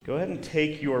Go ahead and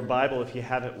take your Bible, if you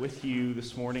have it with you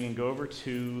this morning, and go over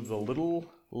to the little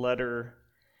letter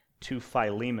to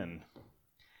Philemon.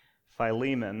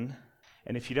 Philemon,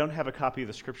 and if you don't have a copy of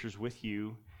the Scriptures with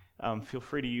you, feel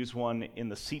free to use one in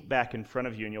the seat back in front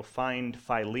of you, and you'll find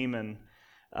Philemon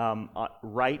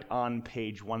right on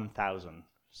page 1000.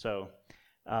 So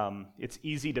it's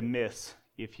easy to miss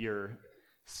if you're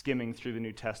skimming through the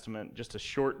New Testament. Just a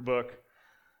short book.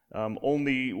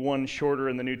 Only one shorter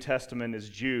in the New Testament is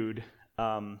Jude,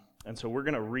 and so we're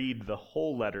going to read the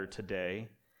whole letter today,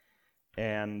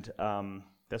 and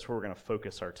that's where we're going to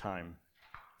focus our time.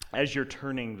 As you're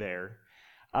turning there,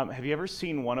 have you ever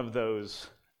seen one of those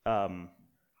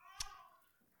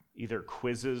either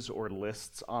quizzes or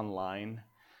lists online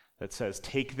that says,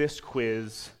 take this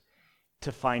quiz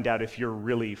to find out if you're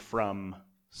really from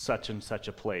such and such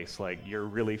a place, like you're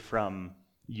really from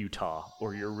Utah,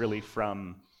 or you're really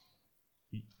from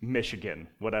Michigan,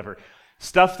 whatever.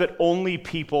 Stuff that only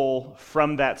people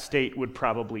from that state would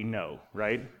probably know,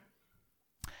 right?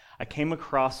 I came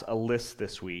across a list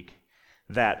this week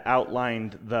that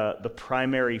outlined the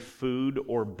primary food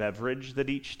or beverage that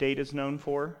each state is known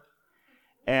for.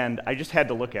 And I just had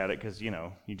to look at it because,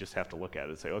 you just have to look at it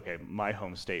and say, okay, my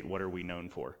home state, what are we known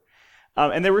for?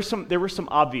 And there were some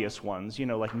obvious ones,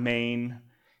 like Maine,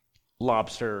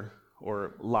 lobster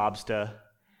or lobster.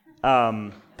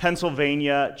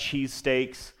 Pennsylvania,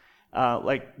 cheesesteaks.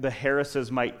 Like the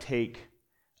Harrises might take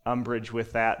umbrage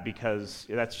with that because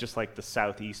that's just like the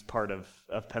southeast part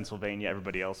of Pennsylvania.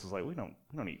 Everybody else is like, we don't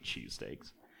eat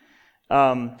cheesesteaks.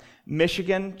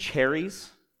 Michigan,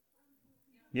 cherries.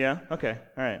 Yeah? Okay,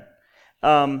 all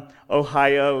right.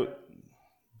 Ohio,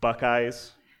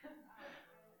 Buckeyes.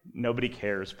 Nobody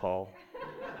cares, Paul.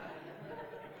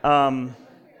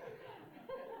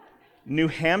 New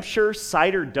Hampshire,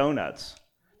 cider donuts.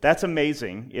 That's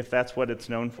amazing if that's what it's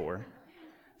known for.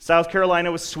 South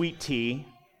Carolina was sweet tea.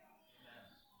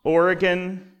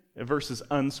 Oregon versus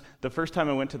the first time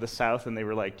I went to the South and they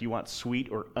were like, do you want sweet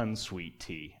or unsweet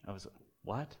tea? I was like,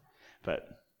 what? But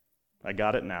I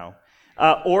got it now.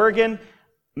 Oregon,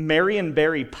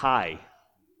 Marionberry pie.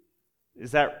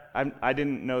 Is that, I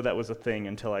didn't know that was a thing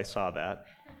until I saw that.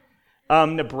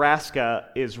 Nebraska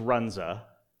is runza.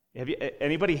 Have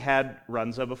anybody had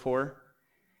runza before?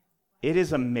 It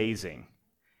is amazing.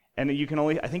 And I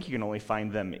think you can only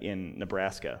find them in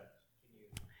Nebraska.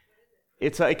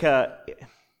 It's like and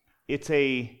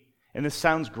this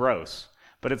sounds gross,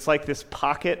 but it's like this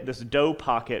dough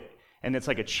pocket, and it's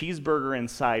like a cheeseburger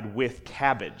inside with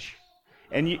cabbage.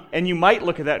 And you might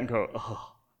look at that and go,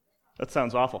 oh, that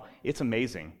sounds awful. It's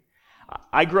amazing.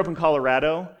 I grew up in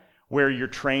Colorado where you're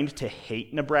trained to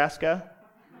hate Nebraska.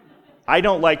 I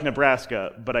don't like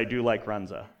Nebraska, but I do like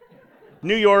runza.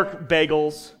 New York,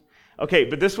 bagels. Okay,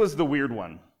 but this was the weird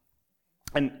one.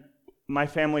 And my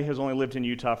family has only lived in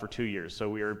Utah for 2 years, so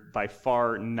we are by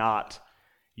far not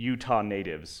Utah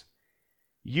natives.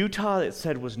 Utah, it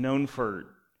said, was known for,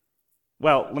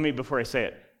 before I say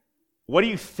it, what do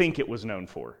you think it was known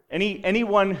for?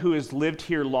 Anyone who has lived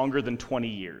here longer than 20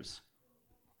 years?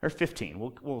 Or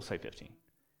 15, we'll say 15.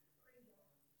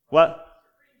 What?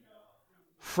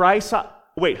 Fry sauce.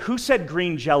 Wait, who said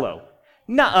green Jell-O?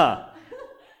 Nuh-uh.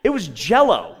 It was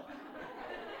Jell-O.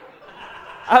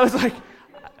 I was like,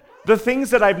 the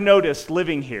things that I've noticed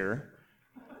living here,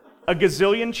 a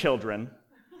gazillion children,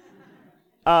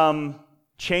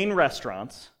 chain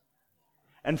restaurants,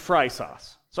 and fry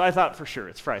sauce. So I thought for sure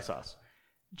it's fry sauce.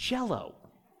 Jell-O.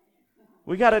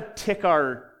 We got to tick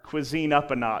our cuisine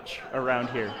up a notch around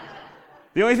here.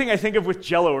 The only thing I think of with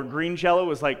Jell-O or green Jell-O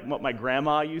was like what my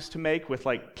grandma used to make with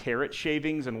like carrot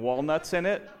shavings and walnuts in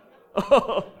it.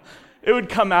 It would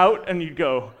come out and you'd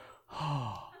go,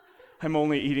 oh, I'm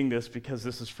only eating this because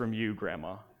this is from you,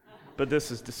 Grandma. But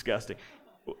this is disgusting.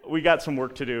 We got some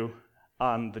work to do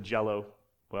on the Jell-O,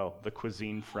 the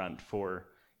cuisine front for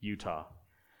Utah.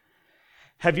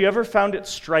 Have you ever found it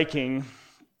striking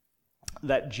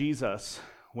that Jesus,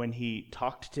 when he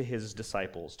talked to his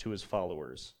disciples, to his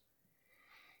followers,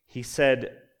 he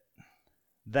said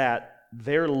that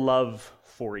their love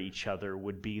for each other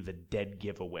would be the dead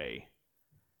giveaway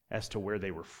as to where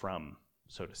they were from,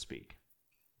 so to speak.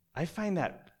 I find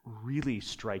that really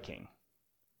striking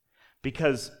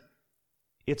because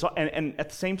and at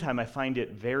the same time, I find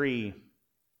it very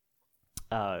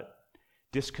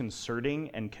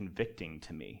disconcerting and convicting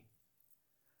to me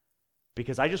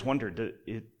because I just wondered,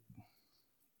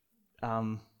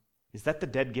 is that the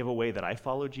dead giveaway that I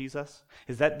follow Jesus?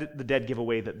 Is that the dead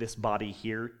giveaway that this body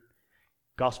here,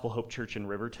 Gospel Hope Church in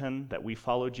Riverton, that we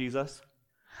follow Jesus?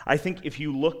 I think if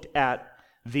you looked at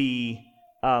the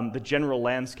the general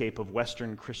landscape of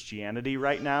Western Christianity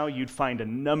right now, you'd find a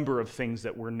number of things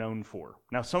that we're known for.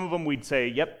 Now, some of them we'd say,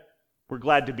 yep, we're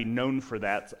glad to be known for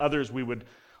that. Others we would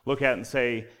look at and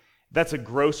say, that's a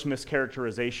gross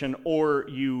mischaracterization, or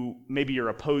maybe you're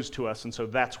opposed to us, and so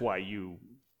that's why you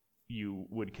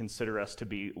would consider us to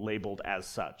be labeled as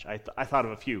such. I thought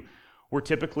of a few. We're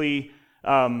typically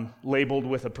labeled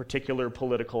with a particular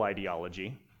political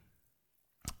ideology,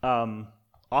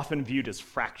 often viewed as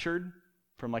fractured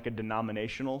from like a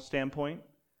denominational standpoint.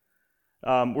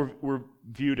 We're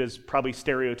viewed as probably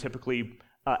stereotypically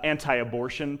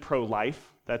anti-abortion,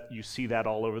 pro-life. That you see that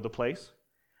all over the place.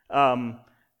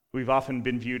 We've often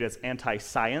been viewed as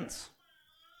anti-science,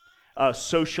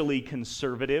 socially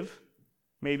conservative,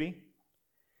 maybe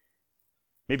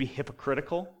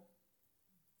hypocritical.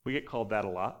 We get called that a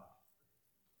lot.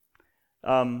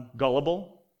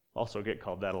 Gullible, also get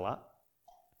called that a lot.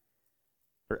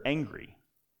 Or angry,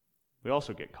 we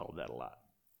also get called that a lot.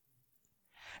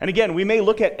 And again, we may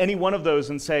look at any one of those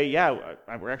and say, yeah,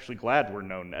 we're actually glad we're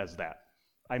known as that.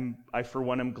 I, for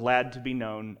one, am glad to be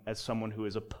known as someone who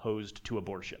is opposed to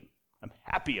abortion. I'm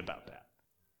happy about that.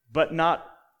 But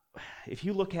if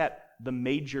you look at the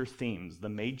major themes, the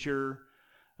major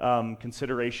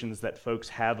considerations that folks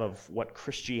have of what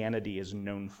Christianity is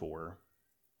known for,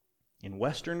 in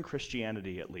Western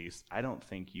Christianity at least, I don't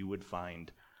think you would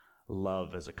find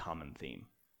love as a common theme,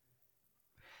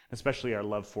 especially our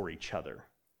love for each other.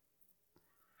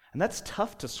 And that's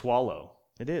tough to swallow.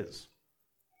 It is.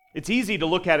 It's easy to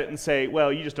look at it and say,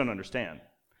 well, you just don't understand.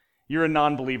 You're a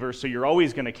non-believer, so you're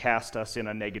always going to cast us in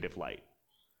a negative light.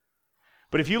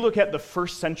 But if you look at the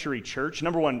first century church,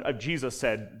 number one, Jesus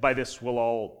said, by this will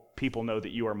all people know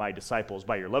that you are my disciples,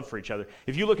 by your love for each other.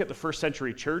 If you look at the first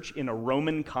century church in a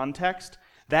Roman context,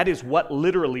 that is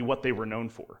literally what they were known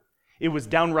for. It was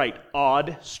downright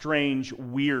odd, strange,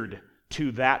 weird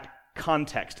to that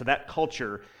context, to that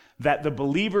culture, that the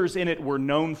believers in it were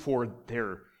known for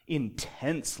their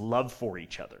intense love for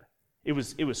each other. It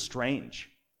was strange.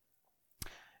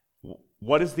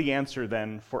 What is the answer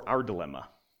then for our dilemma?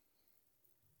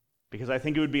 Because I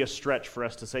think it would be a stretch for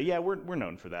us to say, yeah, we're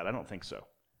known for that. I don't think so.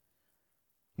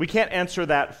 We can't answer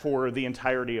that for the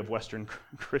entirety of Western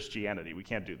Christianity. We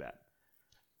can't do that.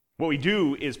 What we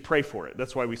do is pray for it.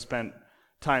 That's why we spent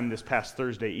time this past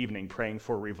Thursday evening praying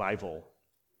for revival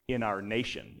in our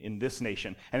nation, in this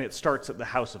nation. And it starts at the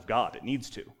house of God. It needs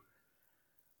to.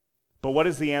 But what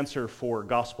is the answer for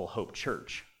Gospel Hope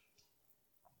Church?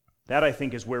 That, I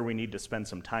think, is where we need to spend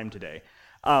some time today.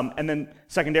 And then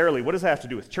secondarily, what does that have to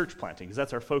do with church planting? Because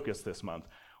that's our focus this month.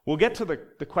 We'll get to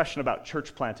the question about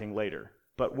church planting later.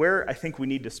 But where I think we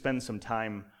need to spend some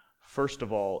time, first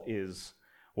of all, is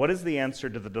what is the answer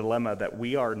to the dilemma that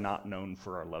we are not known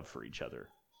for our love for each other?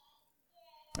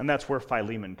 And that's where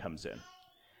Philemon comes in.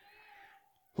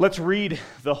 Let's read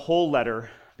the whole letter,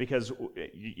 because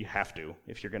you have to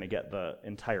if you're going to get the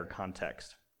entire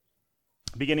context.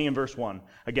 Beginning in verse 1,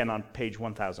 again on page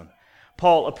 1000.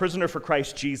 Paul, a prisoner for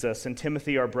Christ Jesus, and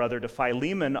Timothy, our brother, to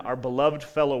Philemon, our beloved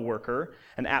fellow worker,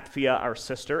 and Apphia, our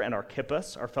sister, and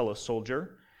Archippus, our fellow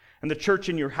soldier, and the church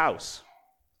in your house.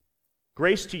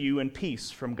 Grace to you and peace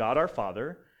from God our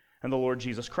Father and the Lord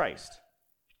Jesus Christ.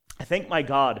 I thank my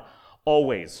God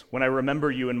always when I remember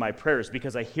you in my prayers,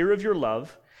 because I hear of your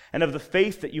love and of the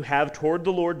faith that you have toward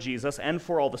the Lord Jesus and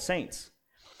for all the saints.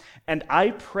 And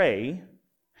I pray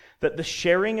that the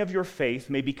sharing of your faith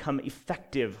may become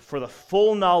effective for the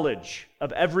full knowledge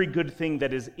of every good thing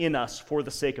that is in us for the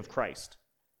sake of Christ.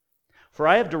 For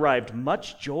I have derived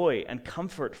much joy and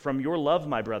comfort from your love,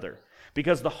 my brother,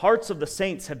 because the hearts of the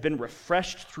saints have been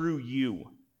refreshed through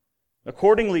you.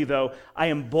 Accordingly, though, I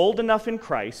am bold enough in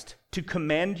Christ to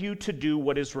command you to do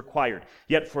what is required.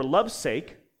 Yet for love's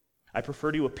sake, I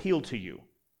prefer to appeal to you.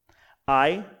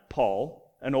 I, Paul,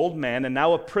 an old man, and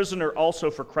now a prisoner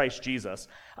also for Christ Jesus,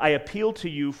 I appeal to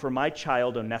you for my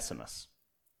child Onesimus,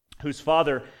 whose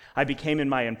father I became in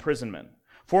my imprisonment.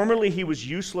 Formerly he was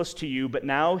useless to you, but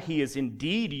now he is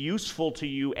indeed useful to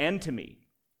you and to me.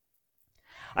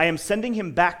 I am sending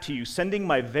him back to you, sending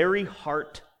my very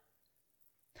heart.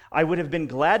 I would have been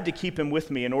glad to keep him with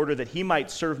me in order that he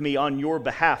might serve me on your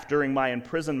behalf during my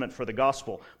imprisonment for the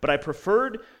gospel, but I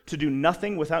preferred to do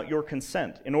nothing without your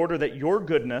consent, in order that your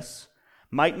goodness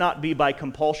might not be by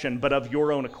compulsion, but of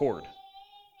your own accord.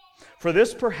 For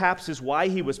this perhaps is why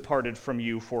he was parted from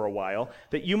you for a while,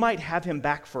 that you might have him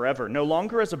back forever, no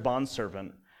longer as a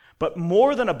bondservant, but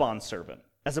more than a bondservant,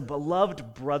 as a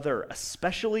beloved brother,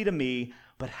 especially to me,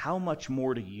 but how much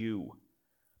more to you,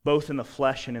 both in the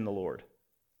flesh and in the Lord.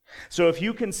 So if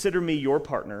you consider me your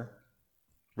partner,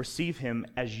 receive him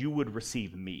as you would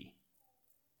receive me.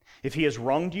 If he has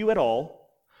wronged you at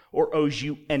all or owes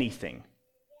you anything,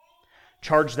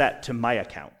 charge that to my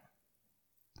account.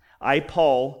 I,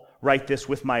 Paul, write this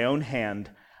with my own hand.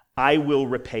 I will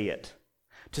repay it.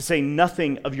 To say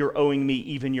nothing of your owing me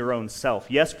even your own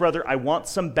self. Yes, brother, I want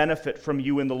some benefit from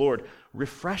you in the Lord.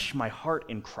 Refresh my heart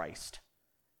in Christ.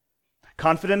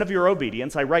 Confident of your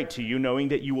obedience, I write to you, knowing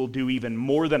that you will do even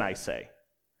more than I say.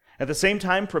 At the same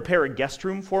time, prepare a guest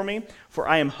room for me, for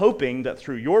I am hoping that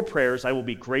through your prayers I will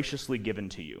be graciously given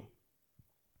to you.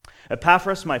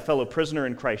 Epaphras, my fellow prisoner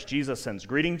in Christ Jesus, sends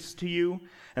greetings to you,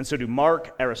 and so do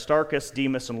Mark, Aristarchus,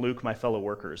 Demas, and Luke, my fellow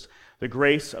workers. The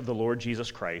grace of the Lord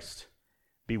Jesus Christ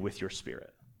be with your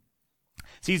spirit.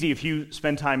 It's easy if you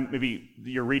spend time, maybe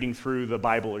you're reading through the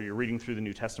Bible or you're reading through the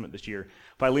New Testament this year.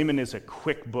 Philemon is a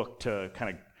quick book to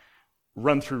kind of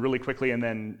run through really quickly and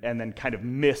then kind of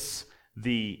miss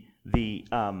the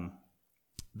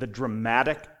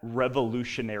dramatic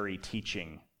revolutionary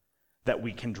teaching that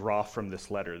we can draw from this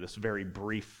letter, this very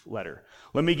brief letter.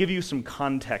 Let me give you some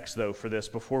context, though, for this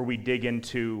before we dig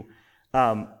into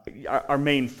our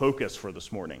main focus for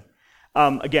this morning.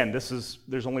 Again,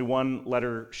 there's only one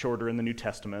letter shorter in the New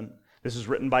Testament. This is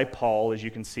written by Paul, as you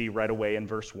can see right away in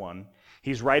verse 1.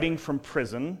 He's writing from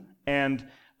prison, and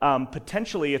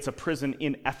potentially it's a prison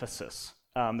in Ephesus.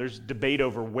 There's debate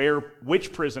over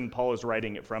which prison Paul is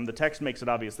writing it from. The text makes it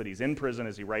obvious that he's in prison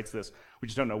as he writes this. We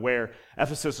just don't know where.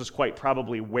 Ephesus is quite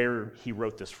probably where he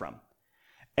wrote this from.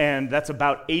 And that's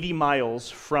about 80 miles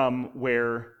from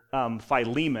where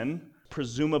Philemon,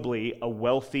 presumably a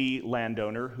wealthy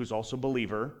landowner who's also a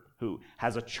believer, who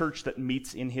has a church that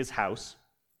meets in his house,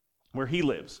 where he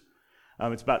lives.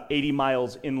 It's about 80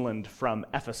 miles inland from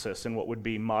Ephesus in what would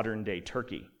be modern-day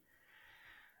Turkey.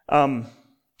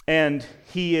 And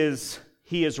he is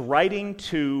writing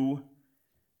to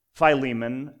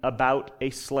Philemon about a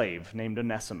slave named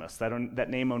Onesimus. That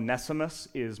name Onesimus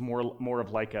is more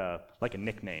of like a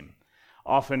nickname.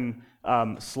 Often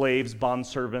slaves,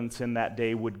 bondservants in that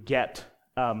day would get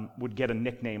a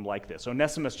nickname like this.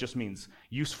 Onesimus just means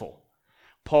useful.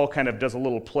 Paul kind of does a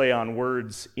little play on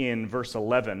words in verse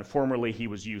 11. Formerly he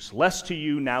was useless to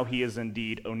you, now he is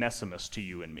indeed Onesimus to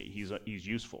you and me. He's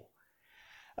useful.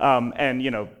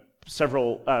 And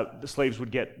several slaves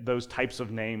would get those types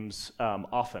of names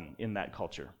often in that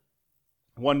culture.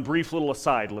 One brief little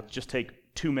aside, let's just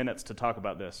take 2 minutes to talk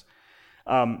about this.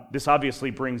 This obviously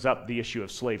brings up the issue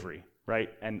of slavery, right?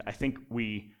 And I think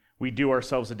we do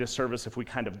ourselves a disservice if we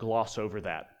kind of gloss over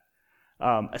that,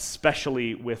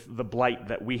 especially with the blight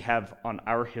that we have on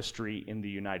our history in the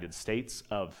United States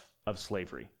of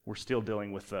slavery. We're still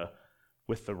dealing with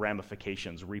the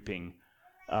ramifications, reaping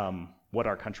what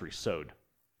our country sowed.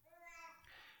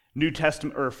 New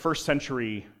Testament or first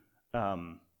century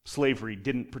slavery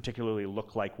didn't particularly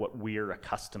look like what we're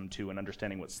accustomed to and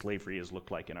understanding what slavery has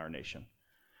looked like in our nation.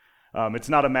 It's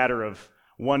not a matter of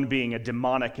one being a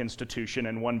demonic institution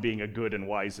and one being a good and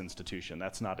wise institution.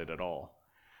 That's not it at all.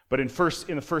 But in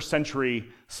the first century,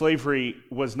 slavery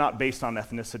was not based on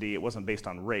ethnicity. It wasn't based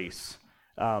on race.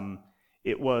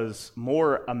 It was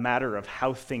more a matter of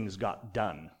how things got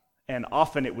done. And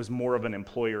often it was more of an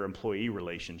employer-employee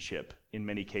relationship in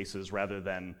many cases rather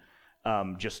than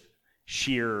just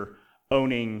sheer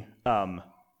owning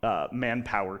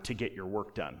manpower to get your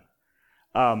work done.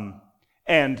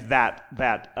 And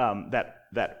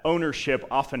that ownership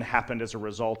often happened as a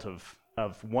result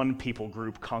of one people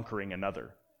group conquering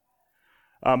another.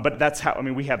 But that's how,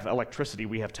 we have electricity,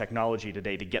 we have technology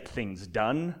today to get things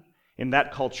done. In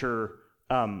that culture,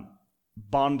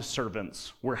 bond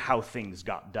servants were how things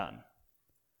got done.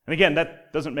 And again,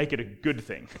 that doesn't make it a good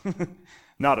thing,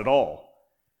 not at all.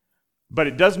 But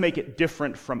it does make it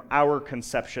different from our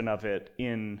conception of it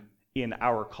in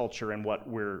our culture and what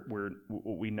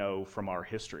we know from our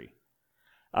history.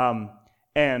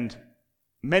 And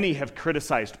many have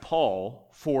criticized Paul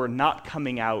for not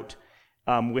coming out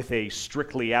with a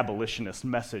strictly abolitionist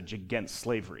message against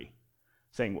slavery,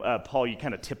 saying, Paul, you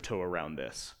kind of tiptoe around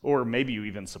this, or maybe you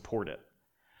even support it.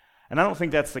 And I don't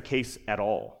think that's the case at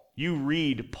all. You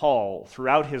read Paul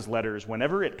throughout his letters,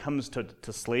 whenever it comes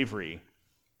to slavery,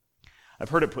 I've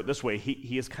heard it put this way,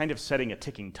 he is kind of setting a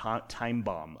ticking time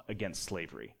bomb against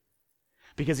slavery,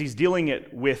 because he's dealing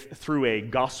it through a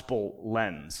gospel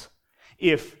lens.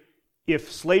 If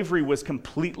slavery was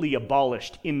completely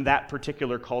abolished in that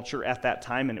particular culture at that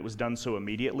time, and it was done so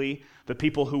immediately, the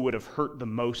people who would have hurt the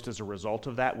most as a result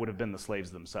of that would have been the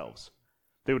slaves themselves.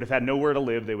 They would have had nowhere to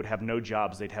live, they would have no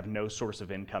jobs, they'd have no source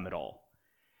of income at all.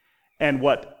 And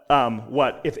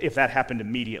if that happened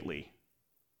immediately?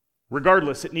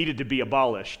 Regardless, it needed to be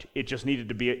abolished. It needed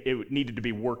to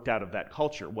be worked out of that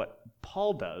culture. What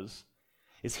Paul does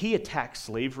is he attacks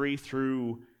slavery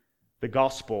through the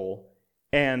gospel,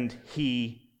 and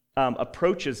he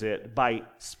approaches it by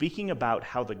speaking about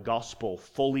how the gospel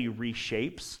fully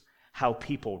reshapes how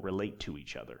people relate to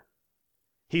each other.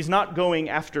 He's not going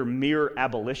after mere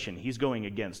abolition. He's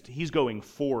going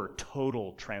for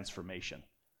total transformation.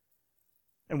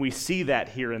 And we see that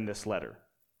here in this letter.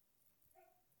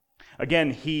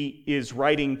 Again, he is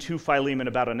writing to Philemon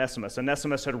about Onesimus.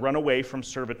 Onesimus had run away from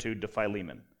servitude to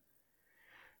Philemon.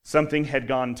 Something had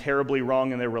gone terribly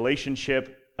wrong in their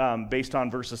relationship. Based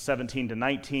on verses 17 to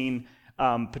 19,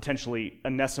 potentially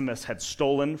Onesimus had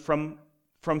stolen from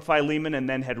Philemon and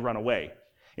then had run away.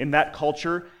 In that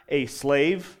culture, a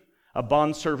slave, a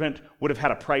bondservant, would have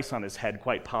had a price on his head,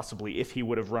 quite possibly, if he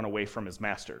would have run away from his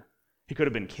master. He could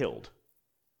have been killed.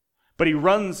 But he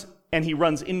runs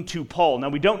into Paul. Now,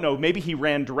 we don't know, maybe he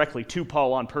ran directly to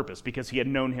Paul on purpose because he had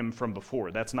known him from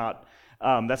before. That's not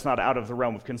out of the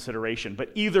realm of consideration.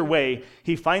 But either way,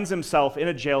 he finds himself in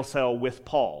a jail cell with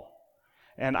Paul.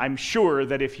 And I'm sure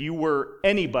that if you were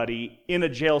anybody in a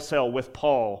jail cell with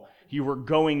Paul, you were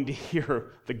going to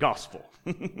hear the gospel.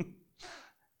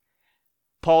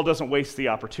 Paul doesn't waste the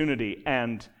opportunity,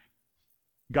 and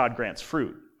God grants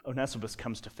fruit. Onesimus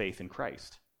comes to faith in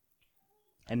Christ.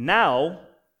 And now,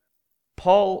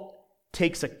 Paul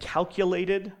takes a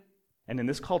calculated, and in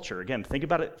this culture, again, think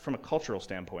about it from a cultural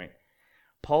standpoint,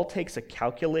 Paul takes a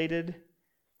calculated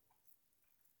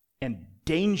and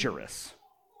dangerous,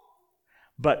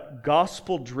 but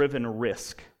gospel-driven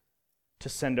risk to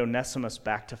send Onesimus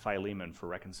back to Philemon for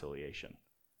reconciliation.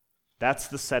 That's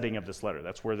the setting of this letter.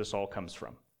 That's where this all comes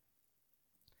from.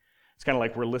 It's kind of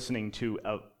like we're listening to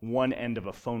one end of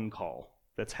a phone call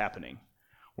that's happening.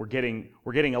 We're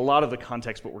getting a lot of the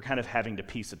context, but we're kind of having to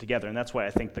piece it together, and that's why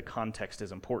I think the context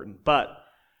is important. But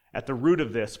at the root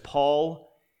of this, Paul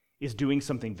is doing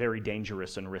something very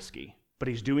dangerous and risky, but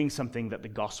he's doing something that the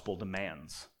gospel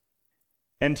demands.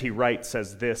 N.T. Wright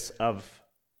says this of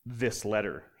this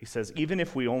letter. He says, even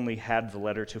if we only had the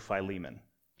letter to Philemon,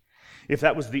 if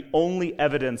that was the only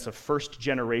evidence of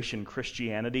first-generation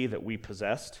Christianity that we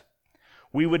possessed,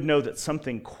 we would know that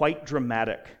something quite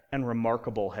dramatic and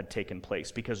remarkable had taken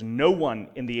place, because no one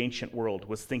in the ancient world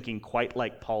was thinking quite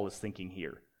like Paul is thinking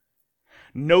here.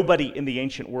 Nobody in the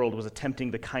ancient world was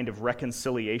attempting the kind of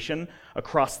reconciliation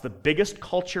across the biggest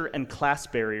culture and class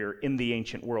barrier in the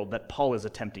ancient world that Paul is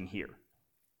attempting here.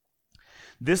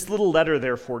 This little letter,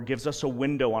 therefore, gives us a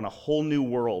window on a whole new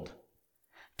world,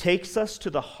 takes us to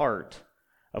the heart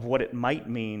of what it might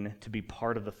mean to be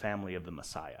part of the family of the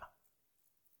Messiah.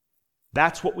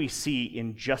 That's what we see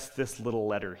in just this little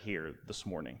letter here this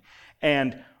morning.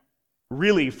 And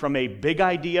really, from a big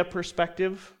idea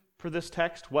perspective for this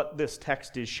text, what this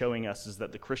text is showing us is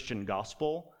that the Christian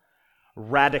gospel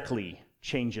radically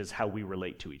changes how we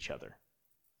relate to each other.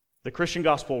 The Christian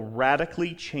gospel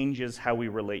radically changes how we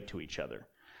relate to each other.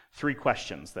 3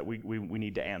 questions that we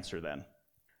need to answer then.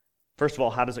 First of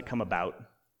all, how does it come about?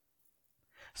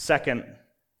 Second,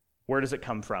 where does it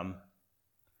come from?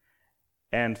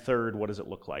 And third, what does it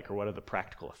look like, or what are the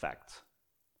practical effects?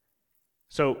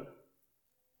 So,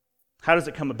 how does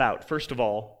it come about? First of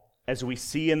all, as we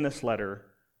see in this letter,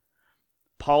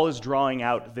 Paul is drawing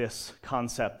out this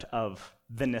concept of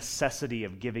the necessity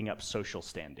of giving up social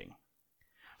standing.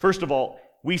 First of all,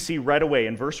 we see right away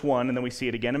in verse 1, and then we see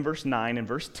it again in verse 9, in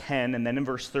verse 10, and then in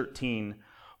verse 13,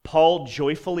 Paul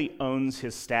joyfully owns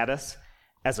his status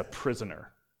as a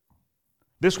prisoner.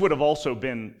 This would have also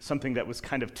been something that was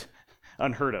kind of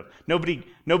unheard of.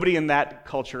 Nobody in that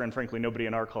culture, and frankly, nobody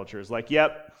in our culture is like,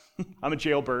 yep, I'm a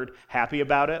jailbird, happy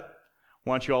about it,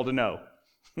 want you all to know.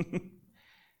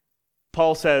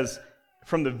 Paul says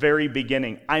from the very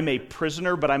beginning, I'm a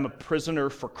prisoner, but I'm a prisoner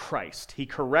for Christ. He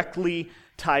correctly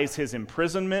ties his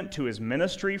imprisonment to his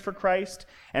ministry for Christ,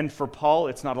 and for Paul,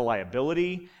 it's not a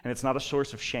liability, and it's not a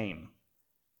source of shame.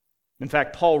 In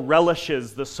fact, Paul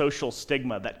relishes the social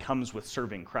stigma that comes with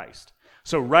serving Christ.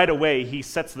 So right away, he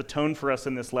sets the tone for us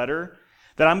in this letter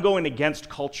that I'm going against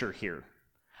culture here.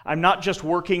 I'm not just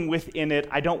working within it.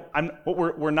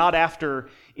 What we're not after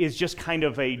is just kind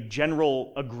of a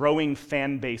growing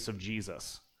fan base of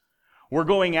Jesus. We're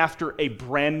going after a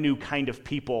brand new kind of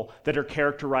people that are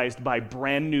characterized by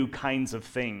brand new kinds of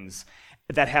things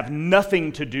that have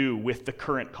nothing to do with the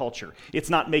current culture. It's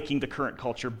not making the current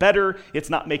culture better. It's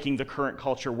not making the current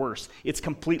culture worse. It's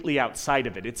completely outside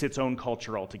of it. It's its own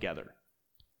culture altogether.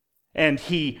 And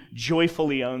he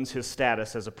joyfully owns his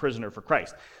status as a prisoner for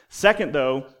Christ. Second,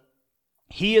 though,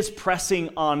 he is pressing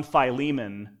on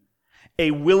Philemon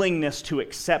a willingness to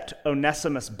accept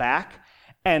Onesimus back,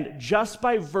 and just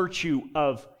by virtue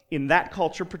of in that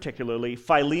culture particularly,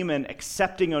 Philemon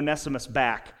accepting Onesimus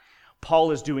back,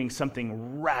 Paul is doing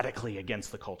something radically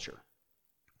against the culture.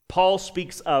 Paul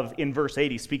speaks of, in verse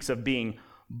 8, he speaks of being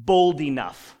bold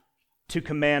enough to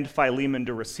command Philemon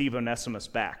to receive Onesimus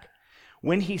back.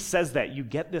 When he says that, you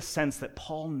get this sense that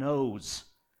Paul knows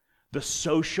the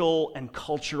social and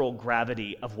cultural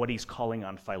gravity of what he's calling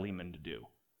on Philemon to do.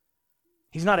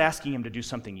 He's not asking him to do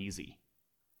something easy.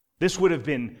 This would have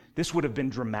been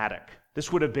dramatic.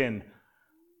 This would have been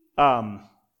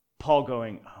Paul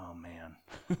going, oh man,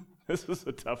 this is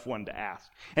a tough one to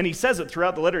ask. And he says it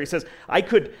throughout the letter. He says, I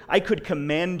could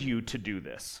command you to do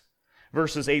this.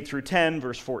 Verses 8 through 10,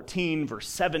 verse 14, verse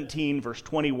 17, verse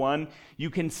 21, you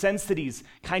can sense that he's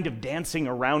kind of dancing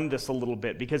around this a little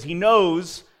bit because he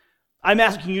knows I'm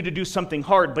asking you to do something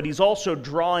hard, but he's also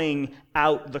drawing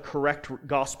out the correct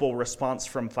gospel response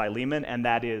from Philemon, and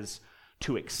that is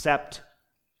to accept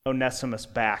Onesimus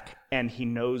back, and he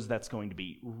knows that's going to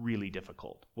be really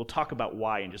difficult. We'll talk about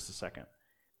why in just a second.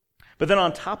 But then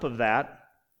on top of that,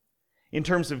 in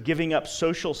terms of giving up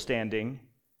social standing,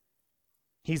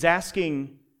 he's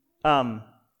asking Philemon,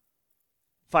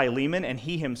 and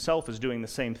he himself is doing the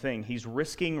same thing. He's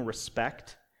risking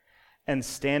respect and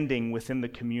standing within the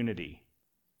community.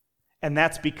 And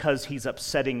that's because he's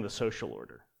upsetting the social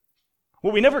order.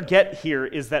 What we never get here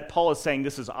is that Paul is saying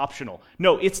this is optional.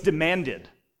 No, it's demanded.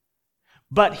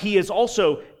 But he is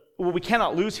also, what we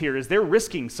cannot lose here is they're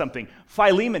risking something.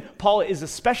 Paul is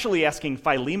especially asking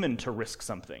Philemon to risk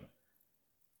something.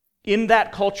 In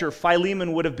that culture,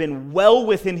 Philemon would have been well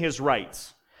within his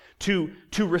rights to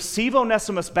receive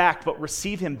Onesimus back, but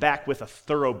receive him back with a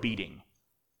thorough beating.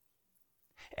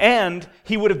 And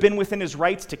he would have been within his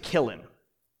rights to kill him.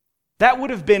 That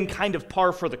would have been kind of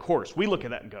par for the course. We look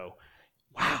at that and go,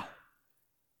 wow,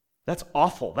 that's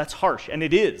awful, that's harsh, and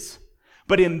it is.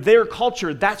 But in their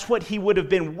culture, that's what he would have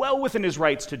been well within his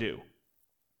rights to do.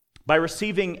 By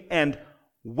receiving and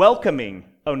welcoming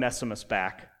Onesimus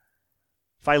back,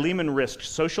 Philemon risked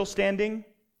social standing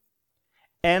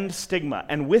and stigma.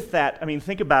 And with that, I mean,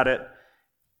 think about it,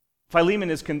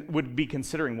 Philemon would be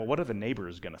considering, well, what are the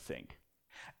neighbors going to think?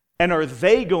 And are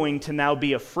they going to now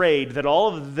be afraid that all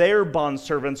of their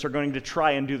bondservants are going to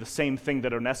try and do the same thing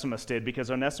that Onesimus did? Because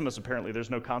Onesimus, apparently,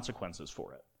 there's no consequences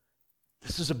for it.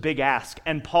 This is a big ask.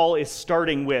 And Paul is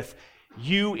starting with,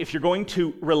 if you're going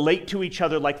to relate to each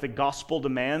other like the gospel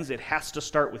demands, it has to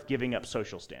start with giving up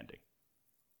social standing.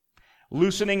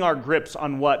 Loosening our grips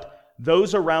on what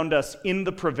those around us in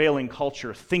the prevailing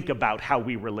culture think about how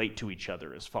we relate to each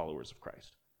other as followers of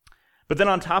Christ. But then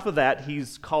on top of that,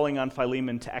 he's calling on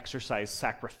Philemon to exercise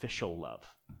sacrificial love.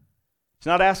 He's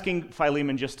not asking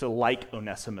Philemon just to like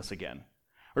Onesimus again,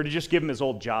 or to just give him his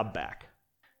old job back.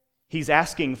 He's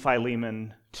asking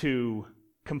Philemon to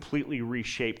completely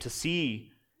reshape, to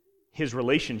see his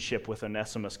relationship with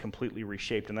Onesimus completely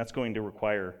reshaped, and that's going to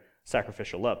require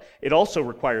sacrificial love. It also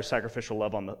requires sacrificial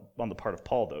love on the part of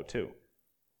Paul, though, too.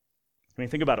 I mean,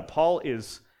 think about it. Paul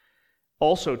is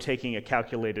also taking a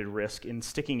calculated risk in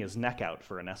sticking his neck out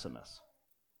for Onesimus,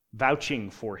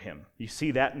 vouching for him. You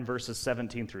see that in verses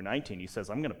 17 through 19. He says,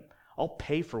 I'll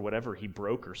pay for whatever he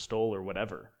broke or stole or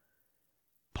whatever.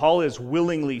 Paul is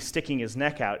willingly sticking his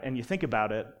neck out, and you think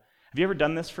about it. Have you ever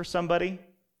done this for somebody?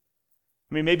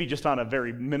 I mean, maybe just on a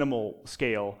very minimal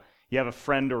scale. You have a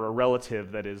friend or a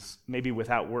relative that is maybe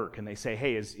without work, and they say,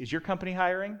 hey, is your company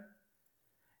hiring?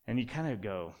 And you kind of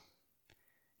go,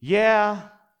 yeah,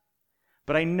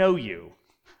 but I know you.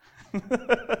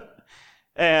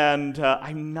 And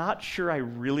I'm not sure I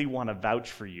really want to vouch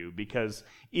for you, because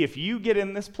if you get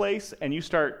in this place and you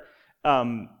start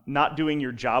not doing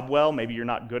your job well, maybe you're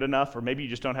not good enough, or maybe you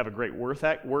just don't have a great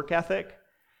work ethic,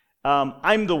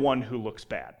 I'm the one who looks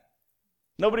bad.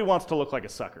 Nobody wants to look like a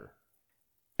sucker.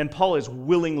 And Paul is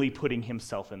willingly putting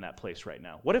himself in that place right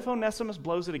now. What if Onesimus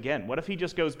blows it again? What if he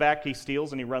just goes back, he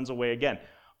steals, and he runs away again?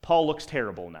 Paul looks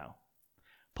terrible now.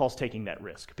 Paul's taking that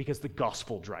risk because the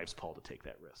gospel drives Paul to take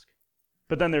that risk.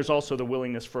 But then there's also the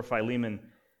willingness for Philemon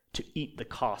to eat the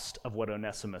cost of what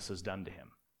Onesimus has done to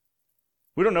him.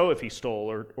 We don't know if he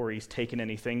stole or he's taken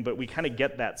anything, but we kind of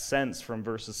get that sense from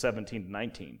verses 17 to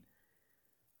 19.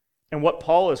 And what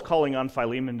Paul is calling on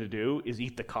Philemon to do is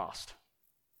eat the cost.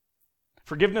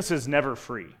 Forgiveness is never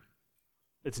free.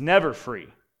 It's never free.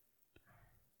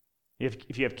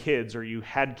 If you have kids, or you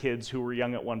had kids who were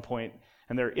young at one point,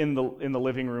 and they're in the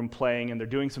living room playing, and they're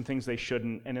doing some things they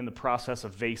shouldn't, and in the process a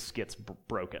vase gets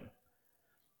broken.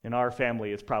 In our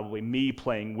family, it's probably me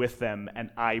playing with them,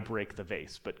 and I break the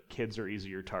vase, but kids are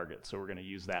easier targets, so we're going to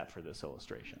use that for this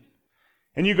illustration.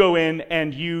 And you go in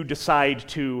and you decide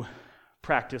to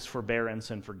practice forbearance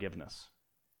and forgiveness.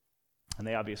 and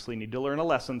they obviously need to learn a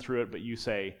lesson through it, but you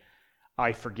say,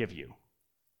 I forgive you.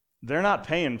 They're not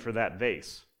paying for that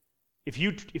vase. If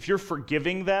you're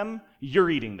forgiving them,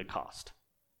 you're eating the cost.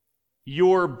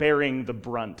 You're bearing the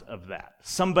brunt of that.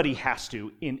 Somebody has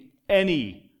to in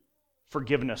any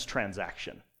forgiveness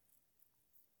transaction.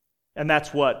 And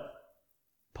that's what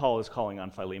Paul is calling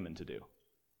on Philemon to do.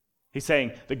 He's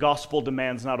saying the gospel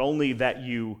demands not only that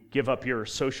you give up your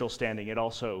social standing, it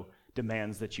also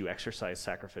demands that you exercise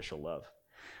sacrificial love.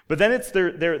 But then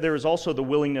there is also the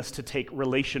willingness to take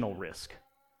relational risk.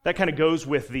 That kind of goes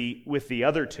with the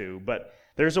other two, but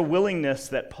there's a willingness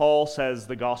that Paul says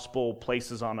the gospel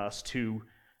places on us to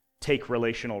take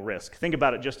relational risk. Think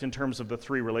about it just in terms of the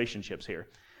three relationships here.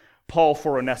 Paul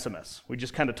for Onesimus. We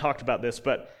just kind of talked about this,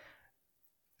 but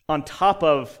on top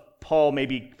of Paul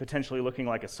maybe potentially looking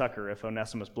like a sucker if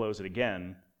Onesimus blows it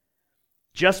again,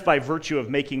 just by virtue of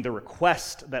making the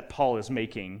request that Paul is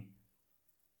making,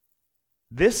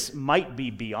 this might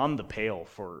be beyond the pale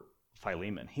for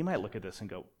Philemon. He might look at this and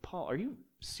go, Paul, are you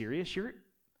serious?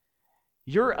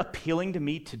 You're appealing to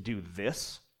me to do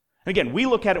this? And again, we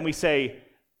look at it and we say,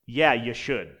 yeah, you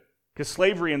should, because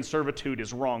slavery and servitude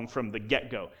is wrong from the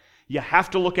get-go. You have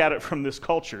to look at it from this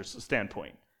culture's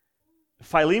standpoint.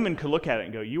 Philemon could look at it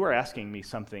and go, you are asking me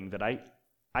something that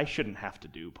I shouldn't have to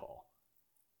do, Paul.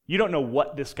 You don't know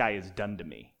what this guy has done to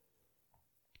me.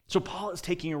 So Paul is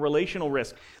taking a relational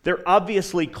risk. They're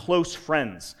obviously close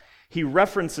friends. He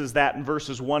references that in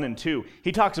verses 1 and 2.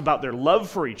 He talks about their love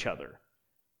for each other.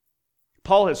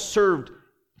 Paul has served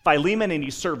Philemon and he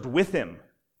served with him.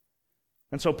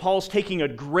 And so Paul's taking a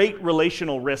great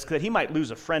relational risk that he might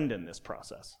lose a friend in this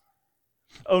process.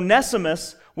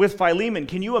 Onesimus with Philemon,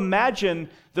 can you imagine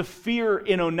the fear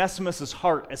in Onesimus'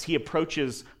 heart as he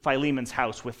approaches Philemon's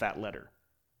house with that letter?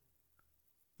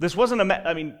 This wasn't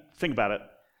think about it.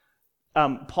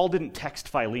 Paul didn't text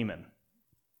Philemon.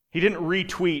 He didn't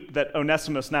retweet that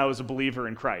Onesimus now is a believer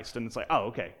in Christ, and it's like, oh,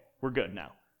 okay, we're good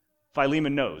now.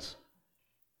 Philemon knows.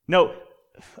 No,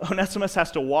 Onesimus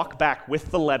has to walk back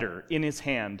with the letter in his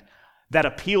hand that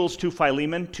appeals to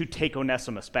Philemon to take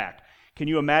Onesimus back. Can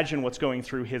you imagine what's going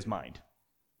through his mind?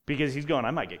 Because he's going,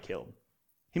 I might get killed.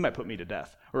 He might put me to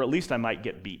death, or at least I might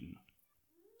get beaten.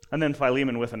 And then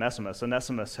Philemon with Onesimus.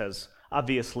 Onesimus has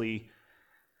obviously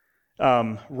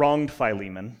wronged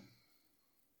Philemon,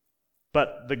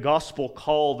 but the gospel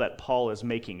call that Paul is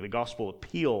making, the gospel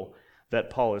appeal that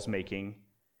Paul is making,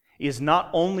 is not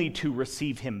only to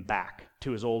receive him back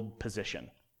to his old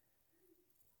position,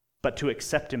 but to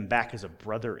accept him back as a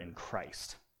brother in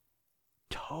Christ.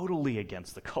 Totally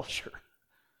against the culture.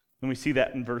 And we see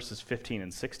that in verses 15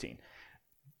 and 16.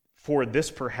 For this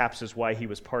perhaps is why he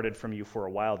was parted from you for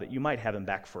a while, that you might have him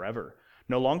back forever,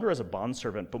 no longer as a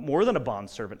bondservant, but more than a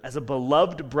bondservant, as a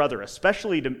beloved brother,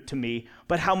 especially to me,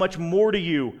 but how much more to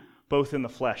you, both in the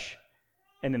flesh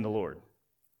and in the Lord.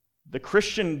 The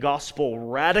Christian gospel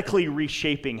radically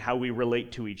reshaping how we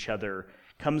relate to each other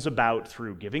comes about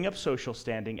through giving up social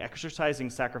standing, exercising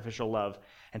sacrificial love,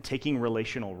 and taking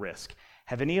relational risk.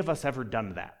 Have any of us ever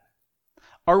done that?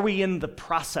 Are we in the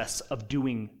process of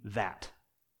doing that?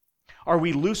 Are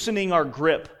we loosening our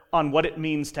grip on what it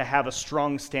means to have a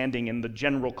strong standing in the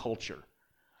general culture?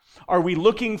 Are we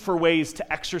looking for ways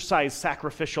to exercise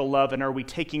sacrificial love, and are we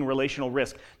taking relational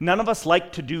risk? None of us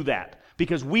like to do that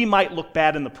because we might look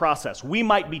bad in the process. We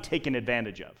might be taken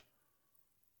advantage of.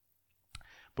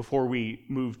 Before we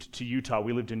moved to Utah,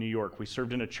 we lived in New York. We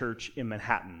served in a church in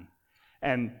Manhattan.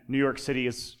 And New York City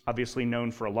is obviously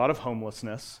known for a lot of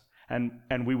homelessness.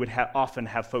 And we would often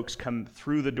have folks come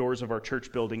through the doors of our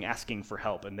church building asking for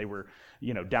help, and they were,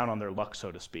 down on their luck,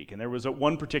 so to speak. And there was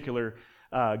one particular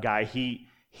guy. He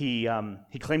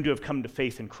claimed to have come to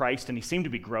faith in Christ, and he seemed to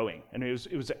be growing, and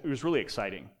it was really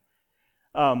exciting.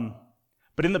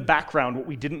 But in the background, what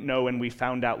we didn't know, and we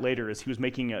found out later, is he was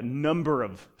making a number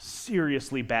of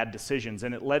seriously bad decisions,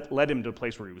 and it led him to a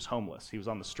place where he was homeless. He was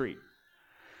on the street,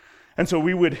 and so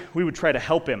we would try to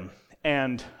help him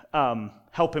and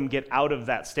help him get out of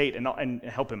that state, and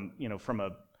help him, from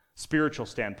a spiritual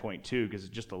standpoint too, because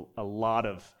it's just a lot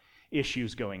of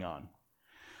issues going on.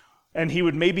 And he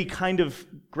would maybe kind of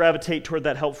gravitate toward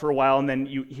that help for a while, and then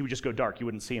he would just go dark. You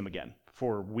wouldn't see him again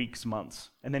for weeks, months,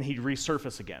 and then he'd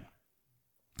resurface again.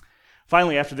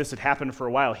 Finally, after this had happened for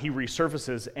a while, he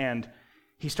resurfaces and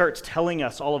he starts telling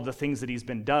us all of the things that he's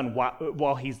been doing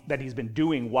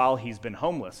while he's been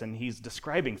homeless, and he's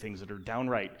describing things that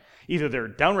are either they're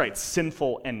downright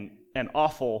sinful and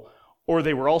awful, or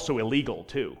they were also illegal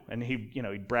tee. And he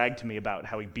bragged to me about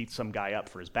how he beat some guy up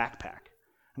for his backpack.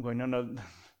 I'm going, no,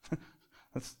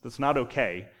 that's not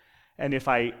okay. And if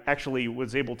I actually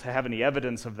was able to have any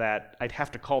evidence of that, I'd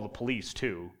have to call the police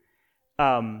too.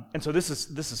 And so this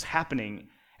is happening.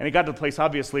 And it got to the place,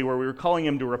 obviously, where we were calling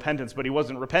him to repentance, but he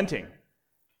wasn't repenting.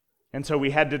 And so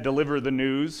we had to deliver the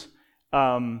news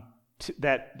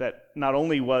that not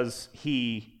only was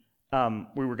he,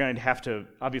 we were going to have to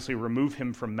obviously remove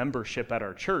him from membership at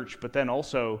our church, but then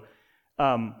also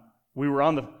we were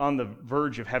on the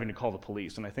verge of having to call the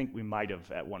police. And I think we might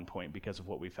have at one point because of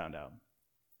what we found out.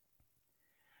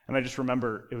 And I just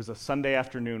remember it was a Sunday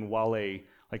afternoon while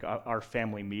our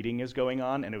family meeting is going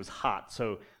on, and it was hot,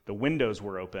 so the windows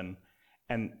were open,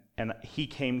 and he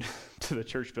came to the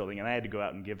church building, and I had to go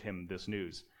out and give him this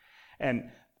news.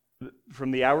 And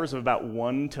from the hours of about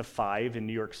 1 to 5 in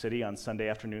New York City on Sunday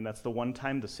afternoon, that's the one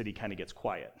time the city kind of gets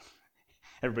quiet.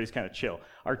 Everybody's kind of chill.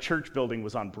 Our church building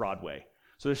was on Broadway,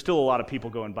 so there's still a lot of people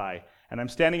going by, and I'm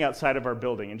standing outside of our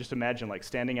building, and just imagine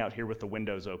standing out here with the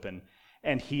windows open,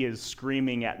 and he is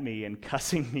screaming at me and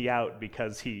cussing me out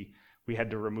because we had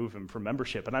to remove him from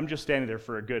membership. And I'm just standing there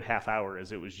for a good half hour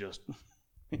as it was just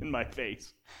in my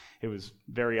face. It was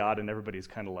very odd, and everybody's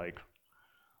kind of like,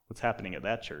 what's happening at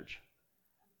that church?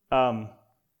 But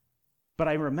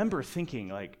I remember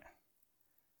thinking,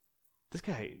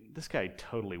 this guy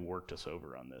totally worked us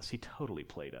over on this. He totally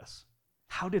played us.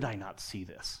 How did I not see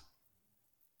this?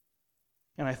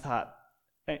 And I thought,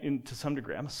 and to some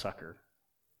degree, I'm a sucker.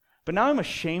 But now I'm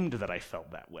ashamed that I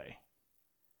felt that way.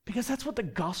 Because that's what the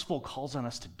gospel calls on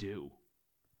us to do.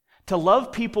 To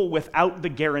love people without the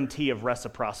guarantee of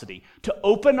reciprocity. To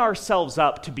open ourselves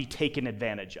up to be taken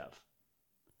advantage of.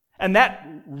 And that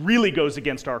really goes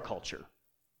against our culture.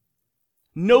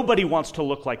 Nobody wants to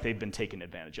look like they've been taken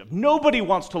advantage of. Nobody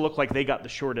wants to look like they got the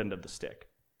short end of the stick.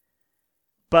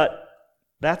 But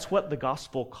that's what the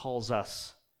gospel calls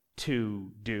us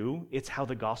to do. It's how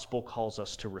the gospel calls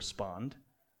us to respond.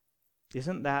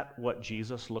 Isn't that what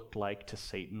Jesus looked like to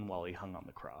Satan while he hung on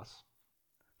the cross?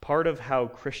 Part of how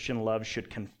Christian love should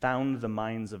confound the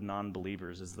minds of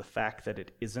non-believers is the fact that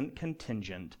it isn't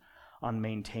contingent on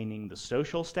maintaining the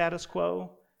social status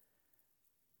quo,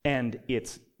 and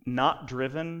it's not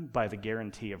driven by the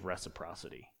guarantee of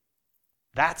reciprocity.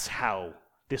 That's how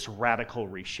this radical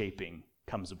reshaping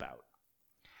comes about.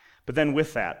 But then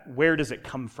with that, where does it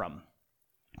come from?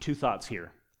 2 thoughts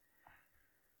here.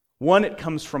 One, it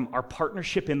comes from our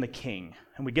partnership in the King.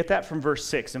 And we get that from verse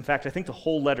 6. In fact, I think the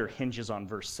whole letter hinges on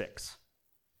verse 6.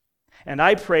 And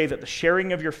I pray that the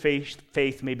sharing of your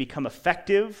faith may become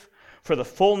effective for the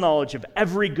full knowledge of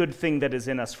every good thing that is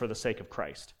in us for the sake of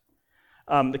Christ.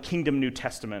 The Kingdom New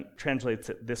Testament translates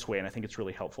it this way, and I think it's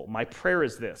really helpful. My prayer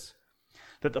is this,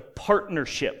 that the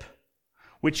partnership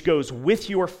which goes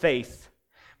with your faith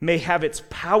may have its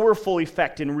powerful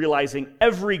effect in realizing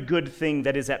every good thing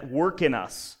that is at work in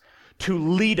us to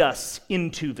lead us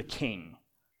into the King.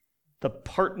 The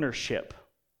partnership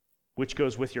which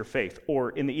goes with your faith,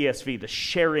 or in the ESV, the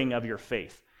sharing of your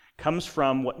faith, comes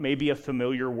from what may be a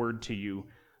familiar word to you,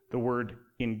 the word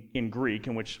in Greek,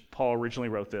 in which Paul originally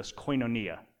wrote this,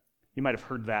 koinonia. You might have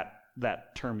heard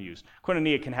that term used.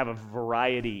 Koinonia can have a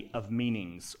variety of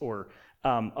meanings, or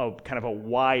kind of a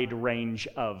wide range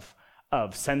of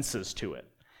senses to it.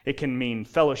 It can mean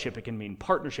fellowship, it can mean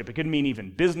partnership, it can mean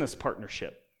even business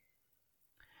partnership.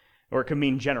 Or it can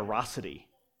mean generosity.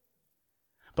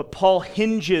 But Paul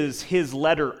hinges his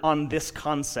letter on this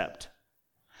concept,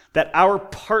 that our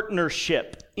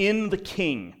partnership in the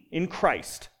King, in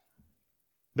Christ,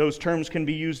 those terms can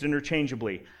be used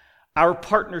interchangeably. Our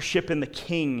partnership in the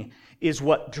King is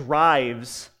what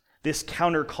drives this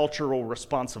countercultural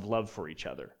response of love for each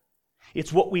other.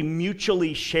 It's what we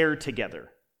mutually share together.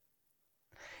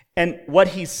 And what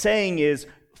he's saying is,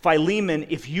 Philemon,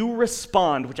 if you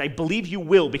respond, which I believe you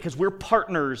will because we're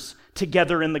partners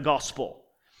together in the gospel,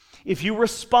 if you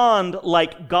respond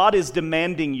like God is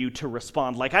demanding you to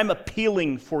respond, like I'm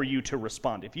appealing for you to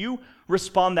respond, if you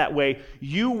respond that way,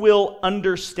 you will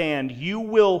understand, you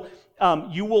will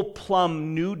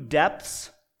plumb new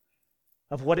depths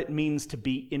of what it means to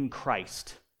be in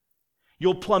Christ.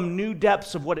 You'll plumb new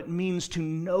depths of what it means to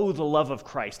know the love of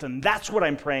Christ, and that's what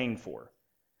I'm praying for.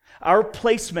 Our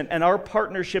placement and our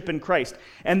partnership in Christ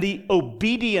and the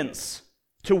obedience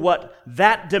to what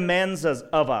that demands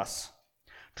of us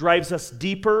drives us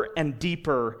deeper and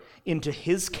deeper into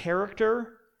His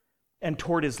character and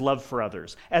toward His love for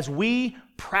others. As we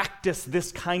practice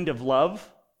this kind of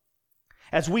love,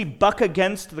 as we buck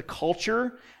against the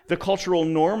culture, the cultural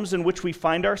norms in which we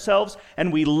find ourselves,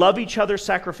 and we love each other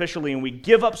sacrificially and we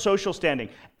give up social standing,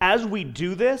 as we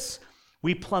do this,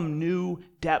 we plumb new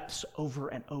depths over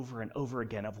and over and over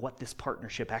again of what this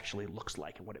partnership actually looks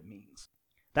like and what it means.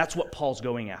 That's what Paul's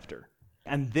going after.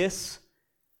 And this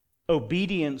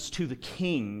obedience to the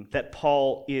king that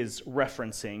Paul is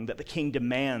referencing, that the king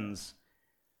demands,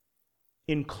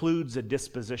 includes a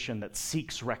disposition that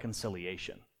seeks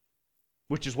reconciliation,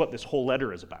 which is what this whole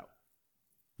letter is about.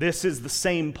 This is the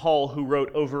same Paul who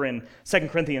wrote over in 2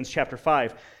 Corinthians chapter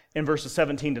 5 in verses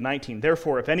 17 to 19.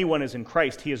 Therefore, if anyone is in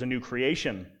Christ, he is a new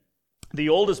creation. The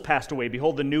old has passed away.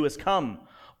 Behold, the new has come.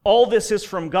 All this is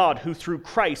from God, who through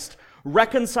Christ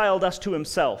reconciled us to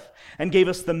himself and gave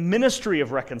us the ministry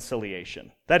of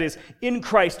reconciliation. That is, in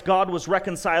Christ, God was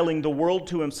reconciling the world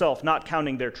to himself, not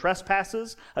counting their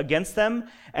trespasses against them,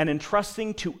 and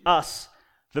entrusting to us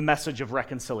the message of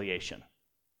reconciliation.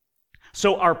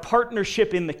 So our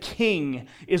partnership in the King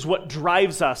is what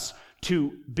drives us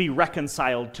to be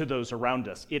reconciled to those around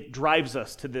us. It drives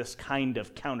us to this kind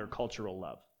of countercultural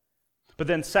love. But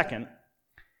then second,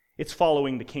 it's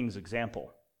following the King's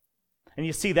example. And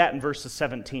you see that in verses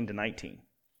 17 to 19.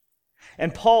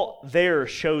 And Paul there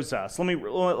shows us, let me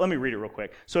read it real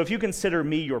quick. So if you consider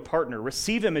me your partner,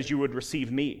 receive him as you would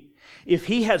receive me. If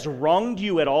he has wronged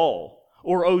you at all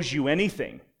or owes you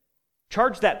anything,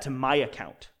 charge that to my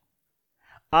account.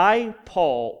 I,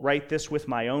 Paul, write this with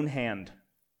my own hand.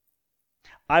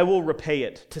 I will repay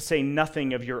it, to say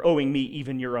nothing of your owing me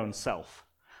even your own self.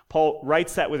 Paul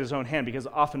writes that with his own hand because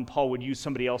often Paul would use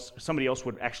somebody else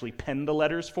would actually pen the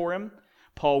letters for him.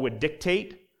 Paul would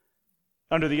dictate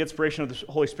under the inspiration of the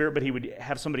Holy Spirit, but he would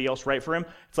have somebody else write for him.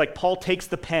 It's like Paul takes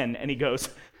the pen and he goes,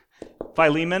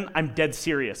 Philemon, I'm dead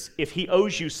serious. If he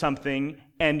owes you something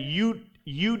and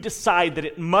you decide that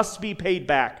it must be paid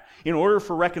back in order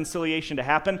for reconciliation to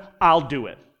happen, I'll do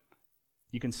it.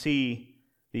 You can see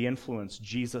the influence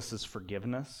Jesus'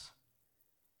 forgiveness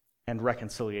and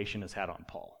reconciliation has had on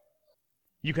Paul.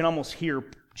 You can almost hear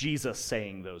Jesus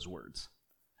saying those words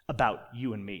about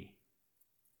you and me.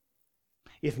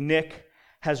 If Nick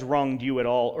has wronged you at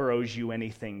all or owes you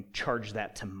anything, charge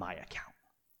that to my account.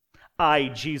 I,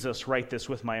 Jesus, write this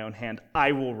with my own hand.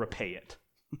 I will repay it.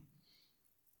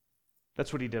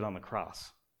 That's what he did on the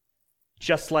cross.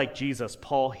 Just like Jesus,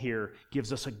 Paul here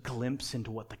gives us a glimpse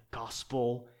into what the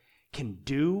gospel can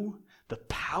do, the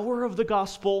power of the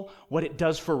gospel, what it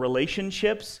does for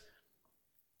relationships,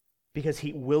 because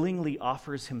he willingly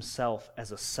offers himself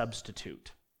as a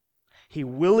substitute. He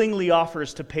willingly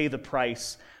offers to pay the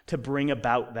price to bring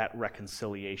about that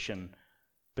reconciliation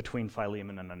between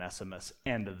Philemon and Onesimus.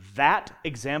 And that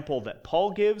example that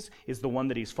Paul gives is the one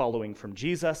that he's following from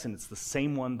Jesus, and it's the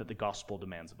same one that the gospel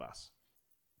demands of us.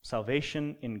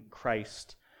 Salvation in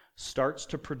Christ starts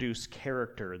to produce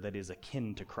character that is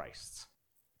akin to Christ's.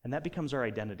 And that becomes our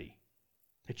identity.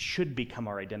 It should become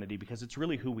our identity because it's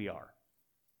really who we are.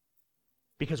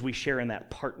 Because we share in that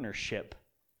partnership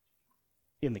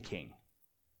in the King.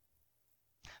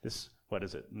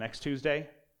 Next Tuesday,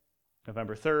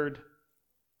 November 3rd.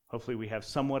 Hopefully we have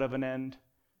somewhat of an end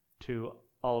to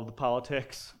all of the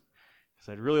politics. Because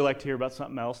I'd really like to hear about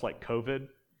something else like COVID.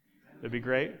 That'd be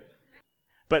great.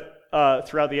 But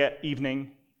throughout the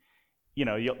evening,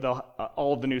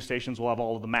 all of the news stations will have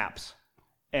all of the maps.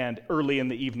 And early in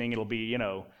the evening, it'll be,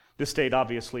 this state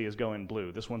obviously is going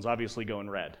blue. This one's obviously going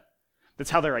red. That's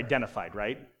how they're identified,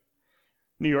 right?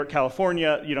 New York,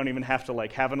 California, you don't even have to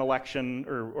have an election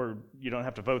or you don't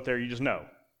have to vote there. You just know.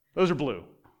 Those are blue.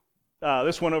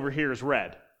 This one over here is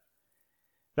red.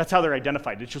 That's how they're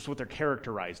identified. It's just what they're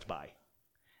characterized by.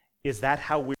 Is that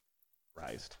how we're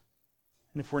characterized?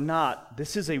 And if we're not,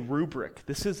 this is a rubric.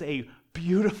 This is a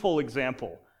beautiful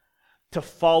example to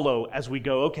follow as we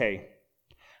go, okay,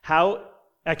 I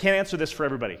can't answer this for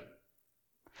everybody.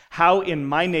 How in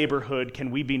my neighborhood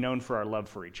can we be known for our love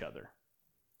for each other?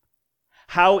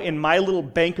 How in my little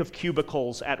bank of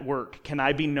cubicles at work can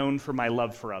I be known for my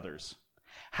love for others?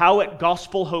 How at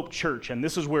Gospel Hope Church, and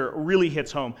this is where it really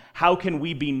hits home, how can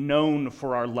we be known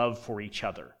for our love for each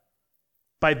other?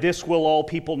 By this will all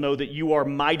people know that you are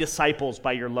my disciples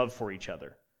by your love for each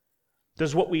other.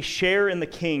 Does what we share in the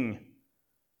King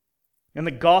and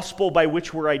the gospel by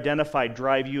which we're identified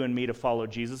drive you and me to follow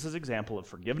Jesus' example of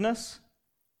forgiveness,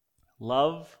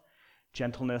 love,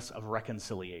 gentleness, of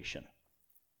reconciliation?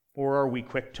 Or are we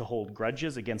quick to hold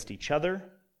grudges against each other,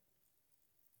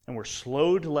 and we're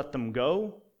slow to let them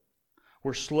go?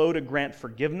 We're slow to grant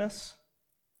forgiveness?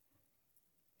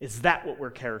 Is that what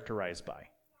we're characterized by?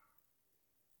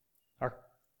 Our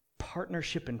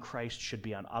partnership in Christ should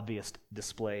be on obvious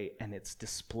display, and it's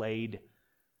displayed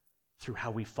through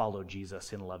how we follow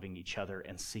Jesus in loving each other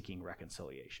and seeking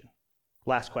reconciliation.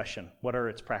 Last question, what are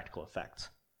its practical effects?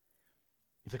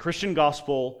 If the Christian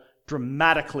gospel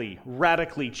dramatically,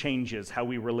 radically changes how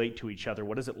we relate to each other,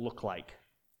 what does it look like?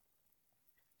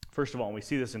 First of all, we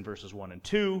see this in verses 1 and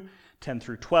 2, 10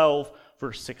 through 12,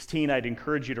 verse 16. I'd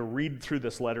encourage you to read through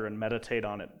this letter and meditate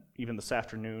on it even this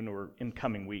afternoon or in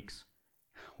coming weeks.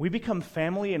 We become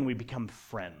family and we become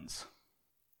friends.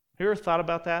 Have you ever thought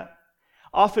about that?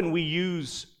 Often we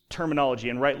use terminology,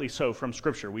 and rightly so, from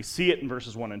Scripture. We see it in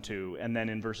verses 1 and 2, and then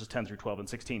in verses 10 through 12 and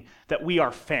 16, that we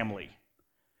are family.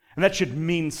 And that should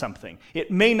mean something.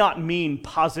 It may not mean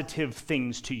positive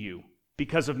things to you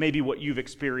because of maybe what you've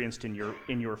experienced in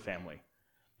your family.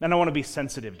 And I want to be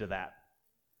sensitive to that.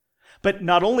 But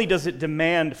not only does it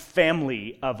demand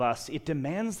family of us, it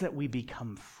demands that we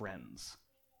become friends.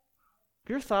 Have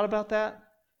you ever thought about that?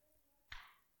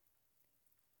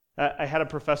 I had a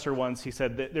professor once, he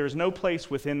said that there's no place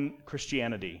within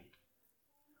Christianity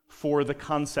for the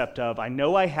concept of, I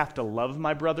know I have to love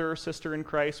my brother or sister in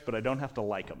Christ, but I don't have to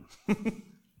like them.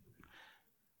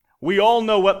 We all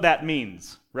know what that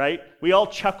means, right? We all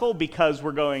chuckle because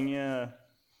we're going, yeah,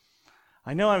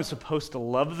 I know I'm supposed to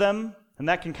love them, and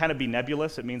that can kind of be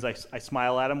nebulous. It means I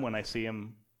smile at them when I see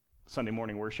them Sunday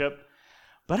morning worship,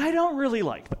 but I don't really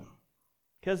like them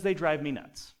because they drive me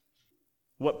nuts.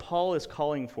 What Paul is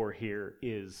calling for here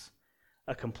is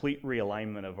a complete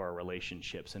realignment of our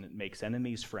relationships, and it makes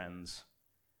enemies friends.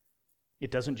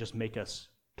 It doesn't just make us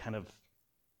kind of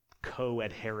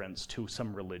co-adherents to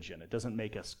some religion. It doesn't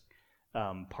make us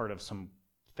part of some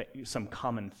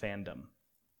common fandom.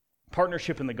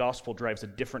 Partnership in the gospel drives a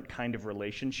different kind of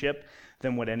relationship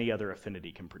than what any other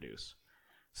affinity can produce.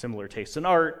 Similar tastes in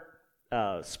art,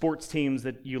 sports teams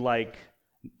that you like,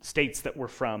 states that we're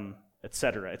from,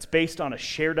 etc. It's based on a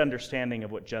shared understanding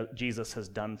of what Jesus has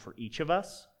done for each of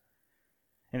us,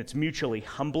 and it's mutually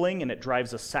humbling, and it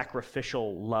drives a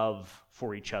sacrificial love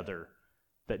for each other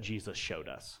that Jesus showed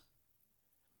us.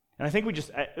 And I think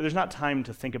there's not time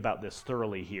to think about this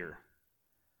thoroughly here,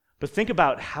 but think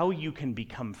about how you can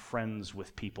become friends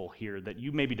with people here that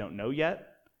you maybe don't know yet,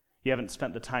 you haven't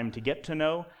spent the time to get to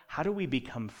know. How do we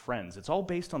become friends? It's all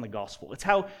based on the gospel. It's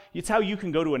how you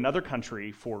can go to another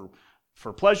country for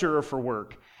pleasure or for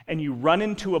work, and you run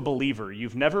into a believer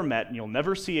you've never met and you'll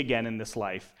never see again in this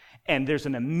life, and there's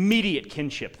an immediate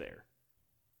kinship there.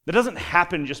 That doesn't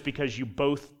happen just because you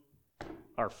both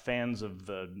are fans of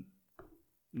the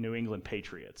New England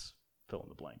Patriots. Fill in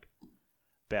the blank.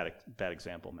 Bad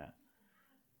example, Matt.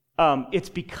 It's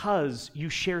because you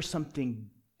share something,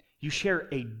 you share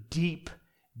a deep,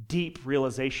 deep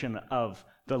realization of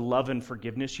the love and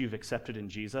forgiveness you've accepted in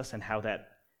Jesus and how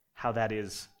that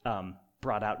is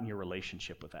brought out in your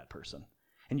relationship with that person.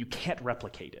 And you can't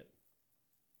replicate it.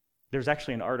 There's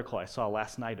actually an article I saw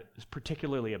last night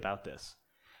particularly about this.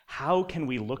 How can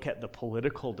we look at the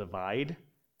political divide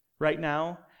right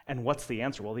now? And what's the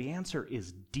answer? Well, the answer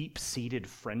is deep-seated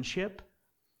friendship.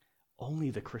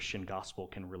 Only the Christian gospel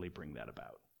can really bring that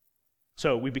about.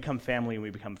 So we become family and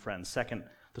we become friends. Second,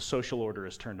 the social order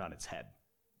is turned on its head.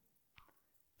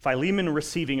 Philemon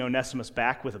receiving Onesimus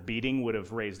back with a beating would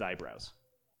have raised eyebrows.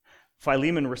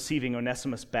 Philemon receiving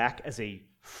Onesimus back as a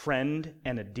friend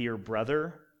and a dear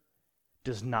brother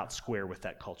does not square with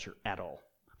that culture at all.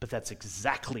 But that's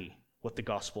exactly what the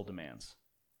gospel demands.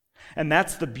 And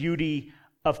that's the beauty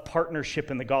of partnership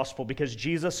in the gospel, because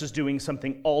Jesus is doing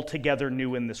something altogether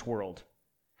new in this world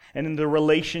and in the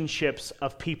relationships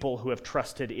of people who have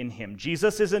trusted in him.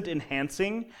 Jesus isn't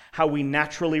enhancing how we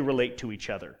naturally relate to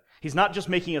each other. He's not just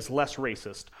making us less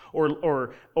racist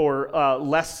or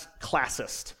less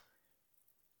classist.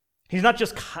 He's not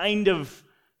just kind of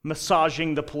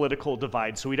massaging the political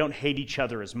divide so we don't hate each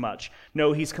other as much.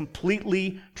 No, he's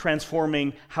completely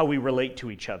transforming how we relate to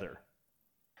each other.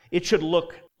 It should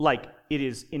look like it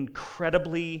is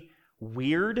incredibly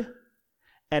weird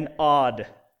and odd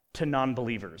to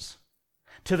non-believers,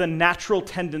 to the natural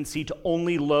tendency to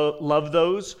only love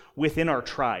those within our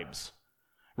tribes.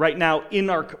 Right now, in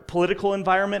our political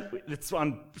environment, it's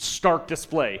on stark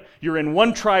display. You're in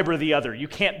one tribe or the other. You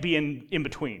can't be in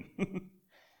between.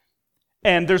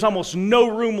 And there's almost no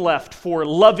room left for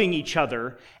loving each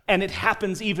other, and it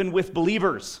happens even with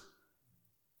believers,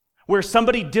 where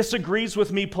somebody disagrees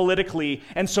with me politically,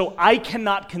 and so I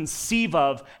cannot conceive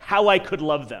of how I could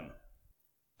love them.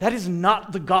 That is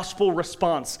not the gospel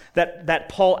response that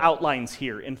Paul outlines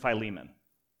here in Philemon.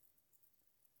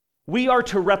 We are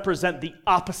to represent the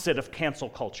opposite of cancel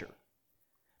culture,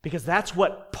 because that's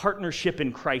what partnership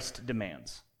in Christ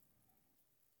demands.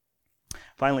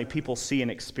 Finally, people see and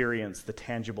experience the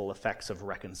tangible effects of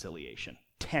reconciliation.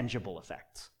 Tangible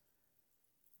effects.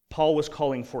 Paul was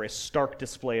calling for a stark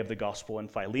display of the gospel in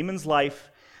Philemon's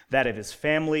life, that of his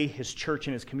family, his church,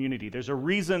 and his community. There's a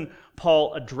reason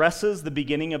Paul addresses the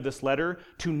beginning of this letter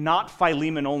to not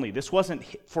Philemon only. This wasn't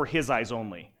for his eyes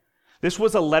only. This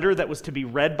was a letter that was to be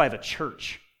read by the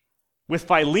church, with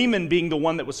Philemon being the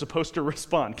one that was supposed to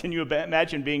respond. Can you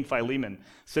imagine being Philemon,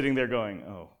 sitting there going,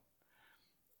 oh,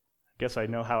 I guess I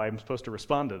know how I'm supposed to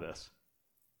respond to this.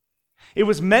 It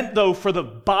was meant, though, for the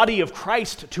body of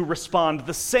Christ to respond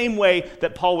the same way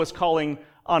that Paul was calling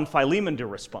on Philemon to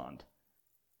respond.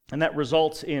 And that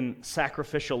results in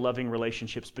sacrificial, loving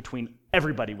relationships between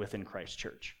everybody within Christ's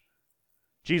church.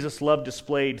 Jesus' love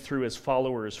displayed through his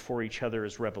followers for each other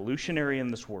is revolutionary in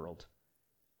this world.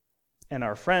 And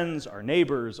our friends, our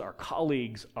neighbors, our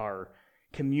colleagues, our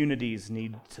communities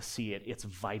need to see it. It's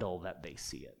vital that they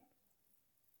see it.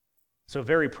 So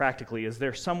very practically, is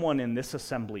there someone in this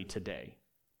assembly today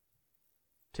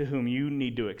to whom you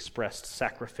need to express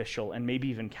sacrificial and maybe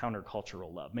even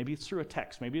countercultural love? Maybe it's through a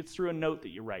text. Maybe it's through a note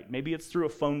that you write. Maybe it's through a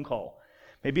phone call.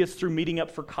 Maybe it's through meeting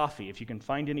up for coffee, if you can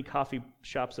find any coffee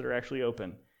shops that are actually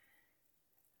open.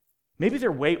 Maybe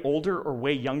they're way older or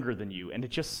way younger than you, and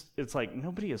it's like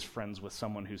nobody is friends with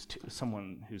someone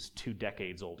who's 2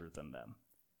 decades older than them.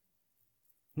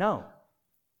 No.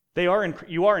 You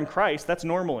are in Christ. That's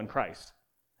normal in Christ.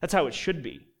 That's how it should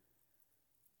be.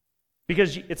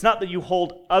 Because it's not that you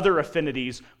hold other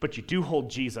affinities, but you do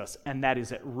hold Jesus, and that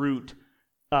is at root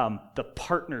the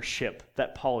partnership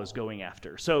that Paul is going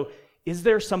after. So is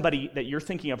there somebody that you're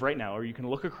thinking of right now, or you can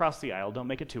look across the aisle, don't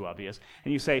make it too obvious,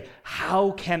 and you say, how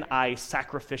can I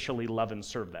sacrificially love and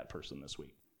serve that person this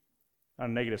week? On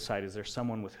the negative side, is there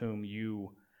someone with whom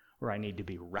you or I need to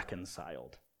be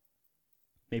reconciled?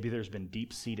 Maybe there's been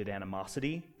deep-seated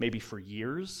animosity, maybe for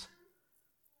years,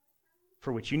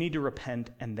 for which you need to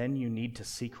repent, and then you need to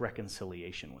seek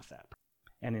reconciliation with that.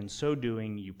 And in so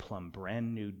doing, you plumb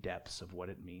brand new depths of what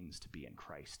it means to be in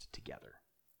Christ together.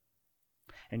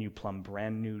 And you plumb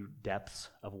brand new depths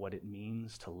of what it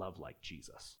means to love like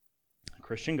Jesus. The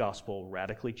Christian gospel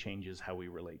radically changes how we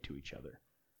relate to each other.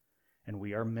 And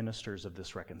we are ministers of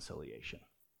this reconciliation.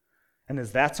 And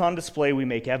as that's on display, we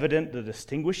make evident the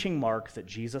distinguishing mark that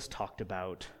Jesus talked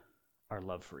about, our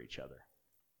love for each other.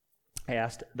 I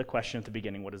asked the question at the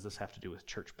beginning, what does this have to do with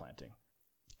church planting?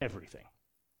 Everything.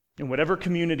 In whatever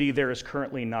community there is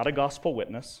currently not a gospel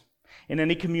witness, in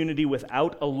any community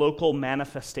without a local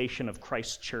manifestation of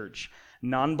Christ's church,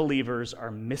 non-believers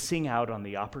are missing out on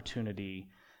the opportunity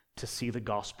to see the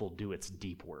gospel do its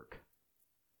deep work.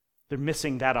 They're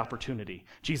missing that opportunity.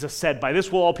 Jesus said, by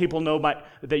this will all people know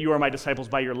that you are my disciples,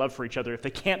 by your love for each other. If they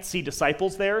can't see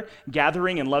disciples there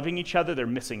gathering and loving each other, they're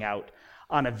missing out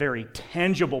on a very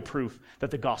tangible proof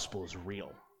that the gospel is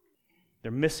real.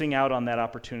 They're missing out on that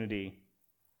opportunity.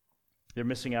 They're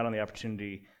missing out on the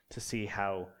opportunity to see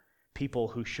how people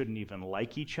who shouldn't even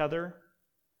like each other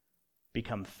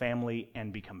become family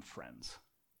and become friends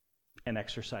and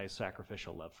exercise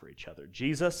sacrificial love for each other.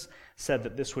 Jesus said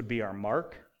that this would be our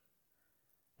mark,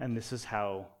 and this is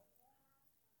how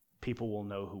people will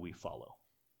know who we follow.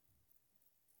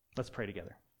 Let's pray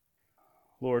together.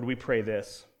 Lord, we pray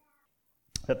this,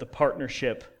 that the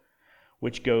partnership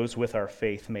which goes with our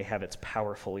faith may have its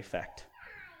powerful effect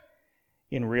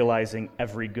in realizing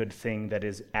every good thing that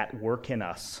is at work in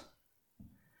us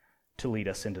to lead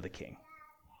us into the King.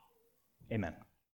 Amen.